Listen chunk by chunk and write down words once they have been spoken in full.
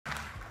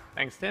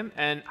Thanks, Tim.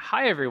 And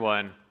hi,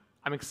 everyone.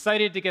 I'm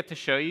excited to get to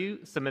show you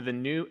some of the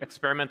new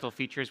experimental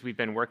features we've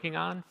been working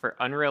on for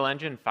Unreal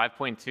Engine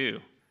 5.2.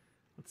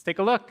 Let's take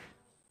a look.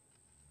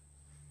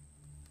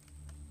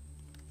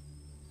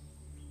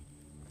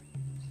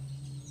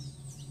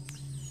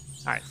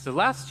 All right, so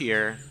last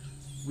year,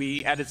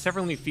 we added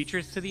several new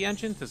features to the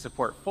engine to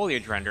support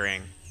foliage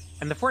rendering,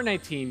 and the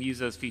Fortnite team used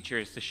those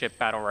features to ship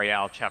Battle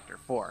Royale Chapter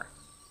 4.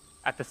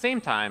 At the same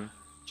time,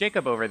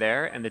 Jacob over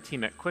there and the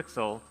team at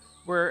Quixel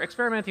were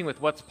experimenting with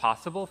what's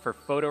possible for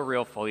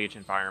photoreal foliage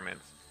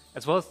environments,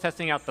 as well as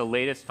testing out the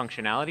latest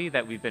functionality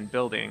that we've been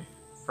building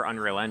for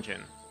Unreal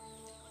Engine.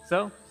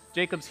 So,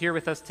 Jacob's here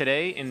with us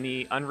today in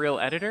the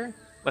Unreal Editor.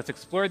 Let's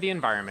explore the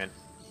environment.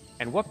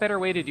 And what better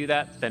way to do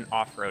that than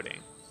off-roading?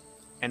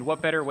 And what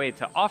better way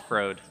to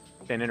off-road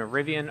than in a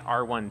Rivian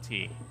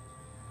R1T?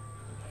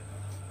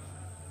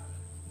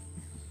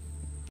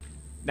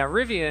 Now,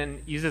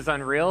 Rivian uses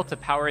Unreal to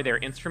power their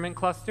instrument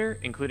cluster,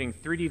 including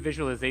 3D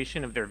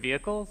visualization of their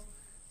vehicles.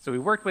 So we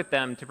worked with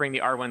them to bring the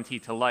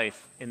R1T to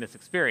life in this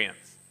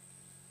experience.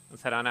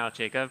 Let's head on out,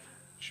 Jacob.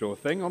 Sure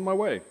thing, on my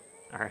way.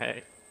 All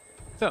right.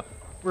 So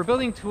we're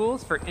building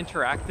tools for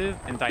interactive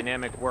and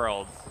dynamic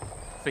worlds.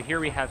 So here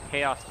we have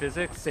chaos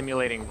physics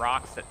simulating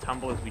rocks that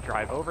tumble as we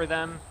drive over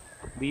them,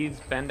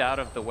 leaves bend out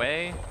of the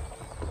way,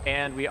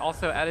 and we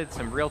also added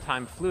some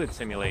real-time fluid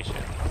simulation.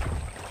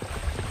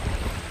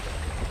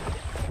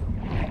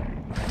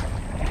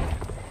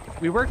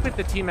 We worked with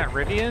the team at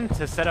Rivian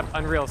to set up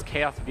Unreal's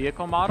Chaos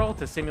vehicle model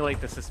to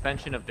simulate the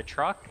suspension of the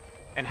truck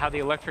and how the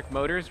electric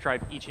motors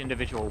drive each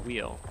individual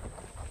wheel.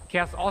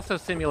 Chaos also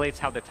simulates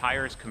how the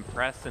tires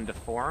compress and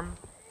deform,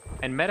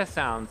 and Meta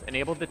Sounds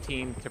enabled the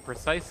team to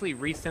precisely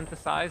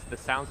resynthesize the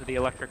sounds of the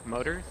electric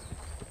motors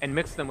and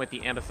mix them with the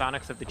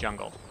ambisonics of the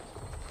jungle.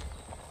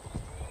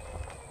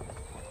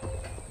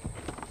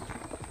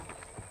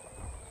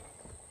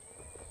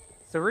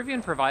 So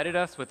Rivian provided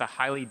us with a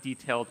highly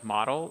detailed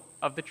model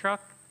of the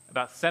truck,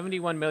 about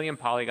 71 million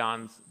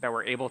polygons that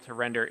we're able to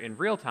render in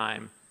real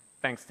time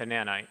thanks to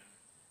Nanite.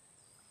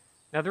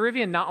 Now, the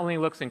Rivian not only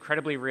looks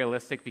incredibly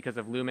realistic because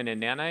of Lumen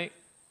and Nanite,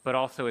 but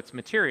also its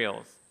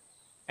materials.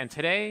 And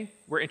today,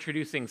 we're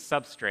introducing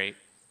Substrate,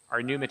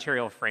 our new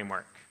material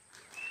framework.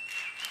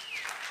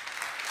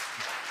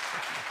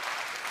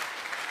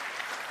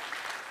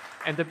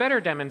 And to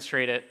better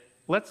demonstrate it,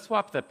 let's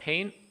swap the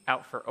paint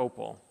out for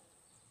Opal.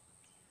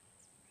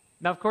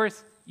 Now, of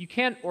course, you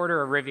can't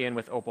order a Rivian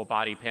with Opal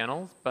body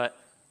panels, but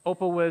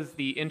Opal was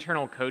the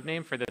internal code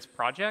name for this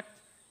project,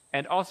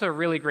 and also a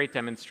really great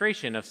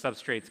demonstration of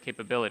Substrate's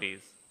capabilities.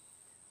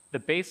 The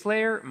base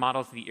layer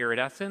models the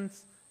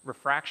iridescence,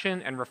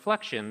 refraction, and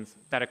reflections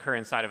that occur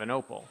inside of an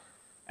opal.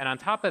 And on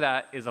top of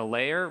that is a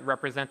layer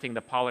representing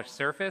the polished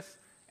surface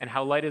and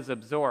how light is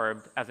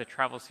absorbed as it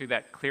travels through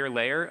that clear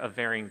layer of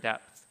varying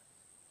depths.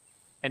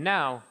 And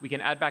now we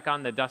can add back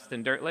on the dust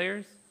and dirt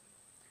layers.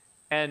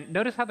 And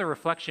notice how the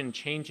reflection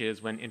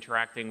changes when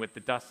interacting with the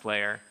dust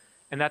layer,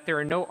 and that there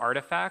are no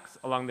artifacts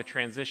along the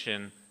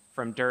transition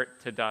from dirt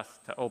to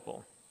dust to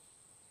opal.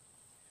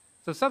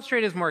 So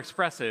Substrate is more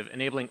expressive,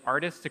 enabling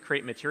artists to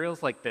create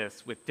materials like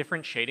this with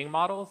different shading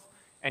models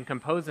and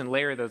compose and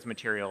layer those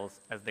materials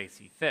as they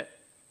see fit.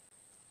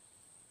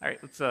 All right,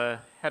 let's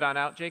head on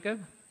out, Jacob.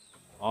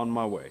 On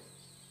my way.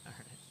 All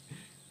right.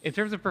 In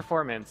terms of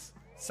performance,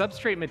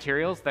 Substrate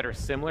materials that are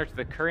similar to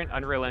the current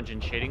Unreal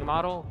Engine shading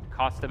model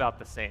cost about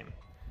the same.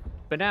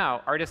 But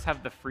now, artists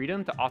have the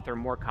freedom to author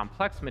more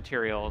complex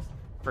materials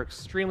for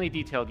extremely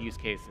detailed use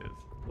cases,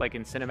 like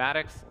in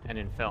cinematics and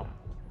in film.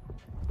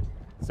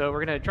 So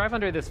we're going to drive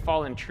under this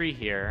fallen tree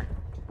here,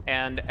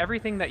 and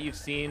everything that you've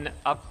seen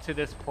up to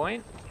this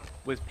point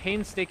was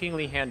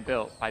painstakingly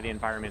hand-built by the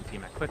environment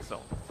team at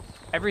Quixel.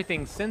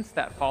 Everything since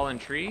that fallen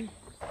tree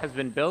has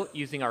been built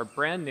using our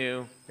brand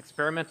new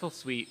experimental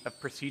suite of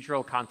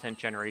procedural content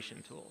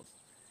generation tools,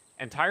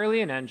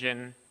 entirely an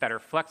engine that are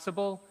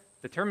flexible,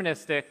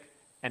 deterministic,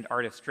 and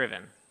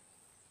artist-driven.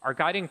 Our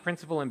guiding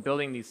principle in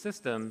building these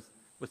systems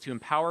was to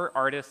empower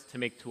artists to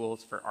make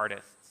tools for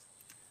artists.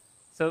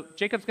 So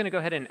Jacob's going to go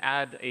ahead and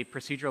add a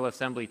procedural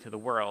assembly to the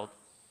world.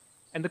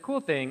 And the cool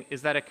thing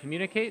is that it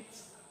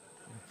communicates.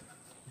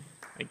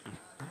 Thank you.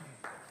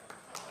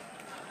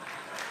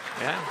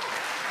 Yeah.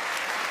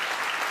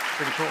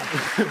 Pretty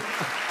cool.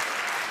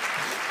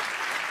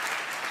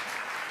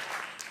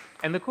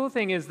 And the cool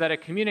thing is that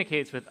it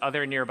communicates with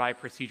other nearby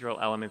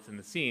procedural elements in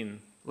the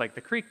scene, like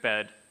the creek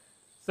bed.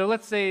 So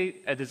let's say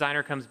a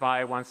designer comes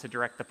by, wants to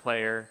direct the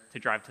player to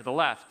drive to the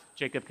left.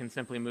 Jacob can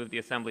simply move the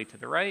assembly to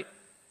the right,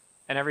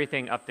 and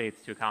everything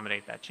updates to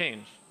accommodate that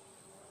change.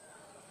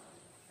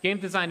 Game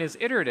design is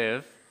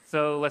iterative,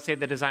 so let's say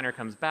the designer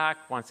comes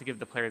back, wants to give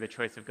the player the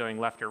choice of going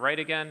left or right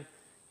again.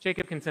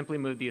 Jacob can simply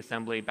move the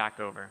assembly back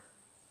over.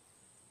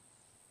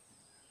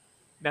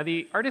 Now,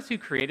 the artist who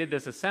created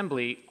this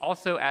assembly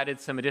also added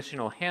some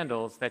additional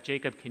handles that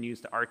Jacob can use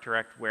to art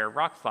direct where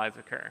rock slides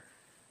occur.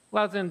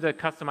 Allows him to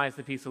customize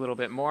the piece a little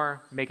bit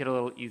more, make it a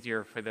little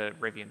easier for the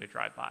Rivian to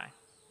drive by.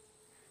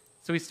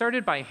 So we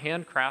started by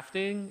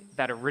handcrafting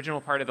that original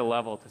part of the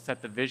level to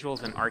set the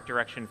visuals and art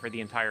direction for the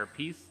entire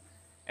piece,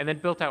 and then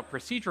built out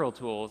procedural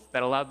tools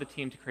that allowed the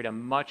team to create a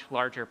much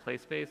larger play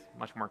space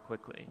much more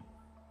quickly.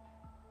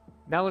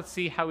 Now let's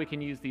see how we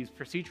can use these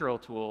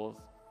procedural tools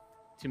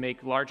to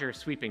make larger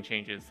sweeping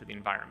changes to the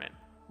environment.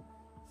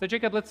 So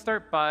Jacob, let's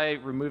start by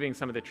removing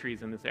some of the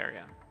trees in this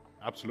area.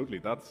 Absolutely,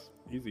 that's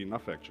easy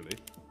enough, actually.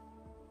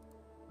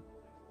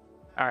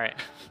 All right,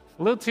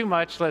 a little too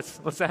much.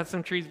 Let's add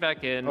some trees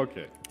back in.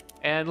 Okay.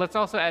 And let's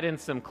also add in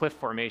some cliff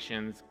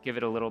formations, give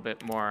it a little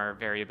bit more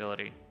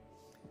variability.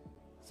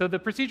 So the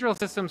procedural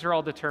systems are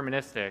all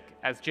deterministic.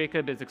 As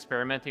Jacob is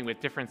experimenting with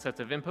different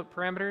sets of input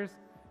parameters,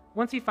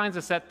 once he finds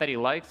a set that he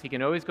likes, he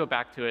can always go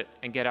back to it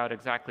and get out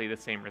exactly the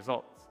same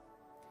results.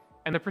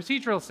 And the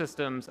procedural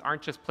systems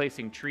aren't just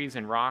placing trees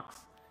and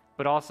rocks,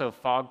 but also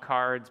fog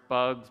cards,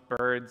 bugs,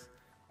 birds,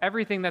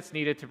 everything that's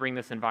needed to bring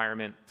this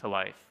environment to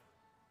life.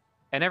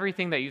 And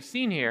everything that you've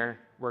seen here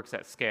works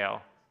at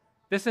scale.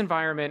 This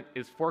environment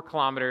is 4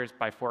 kilometers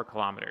by 4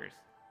 kilometers.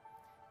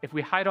 If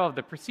we hide all of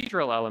the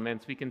procedural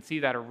elements, we can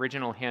see that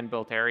original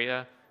hand-built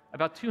area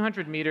about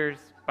 200 meters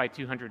by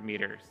 200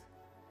 meters.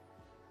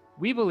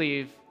 We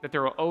believe that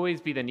there will always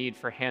be the need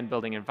for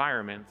hand-building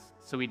environments,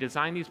 so we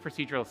design these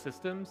procedural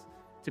systems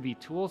to be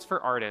tools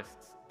for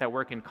artists that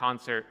work in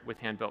concert with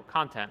hand-built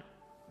content.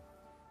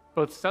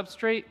 Both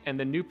Substrate and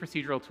the new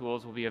procedural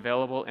tools will be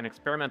available in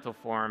experimental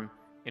form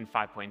in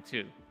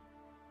 5.2.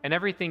 And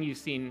everything you've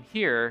seen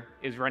here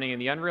is running in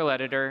the Unreal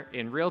Editor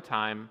in real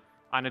time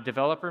on a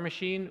developer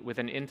machine with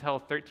an Intel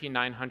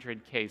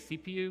 13900K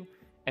CPU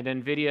and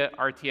NVIDIA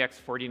RTX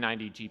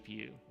 4090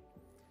 GPU.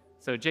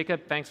 So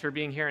Jacob, thanks for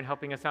being here and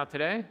helping us out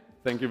today.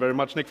 Thank you very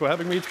much, Nick, for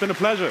having me. It's been a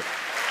pleasure.